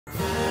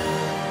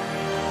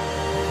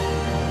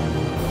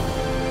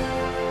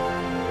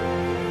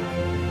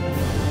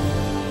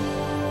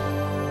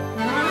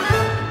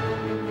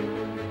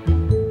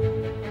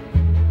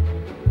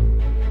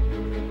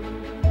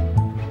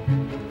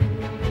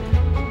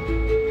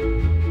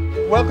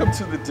welcome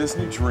to the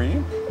Disney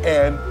Dream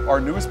and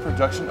our newest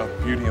production of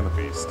Beauty and the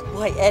Beast.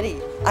 Why,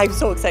 Eddie, I'm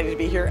so excited to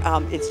be here.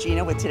 It's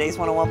Gina with today's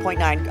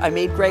 101.9. I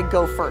made Greg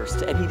go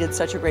first, and he did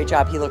such a great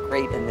job. He looked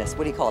great in this.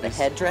 What do you call it, a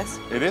headdress?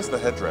 It is the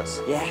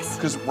headdress. Yes.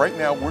 Because right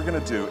now we're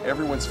going to do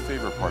everyone's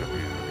favorite part of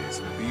Beauty and the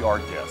Beast, be our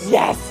guest.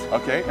 Yes.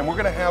 Okay, and we're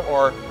going to have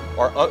our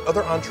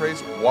other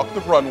entrees walk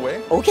the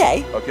runway.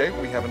 Okay. Okay,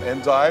 we have an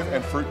endive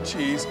and fruit and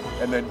cheese,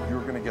 and then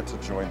you're going to get to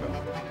join them.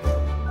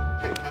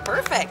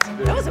 Perfect.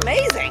 That was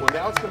amazing. Well,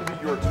 now it's going to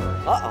be your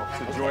turn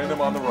to join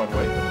them on the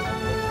runway.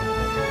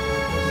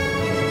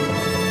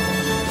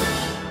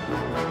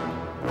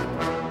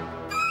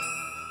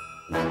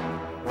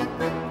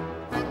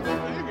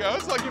 There you go.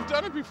 It's like you've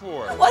done it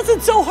before. It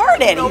wasn't so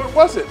hard, Eddie. No, it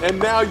wasn't. And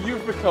now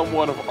you've become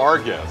one of our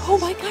guests. Oh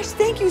my gosh,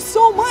 thank you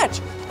so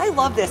much. I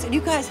love this. And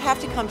you guys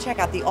have to come check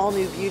out the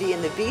all-new Beauty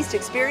and the Beast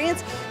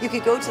experience. You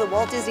could go to the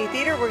Walt Disney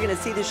Theater. We're going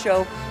to see the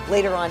show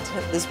later on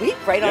this week,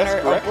 right on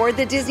aboard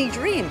the Disney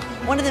Dream,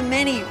 one of the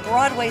many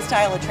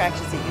Broadway-style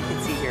attractions that you can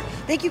see here.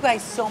 Thank you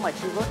guys so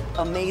much. You look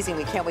amazing.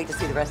 We can't wait to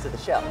see the rest of the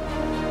show.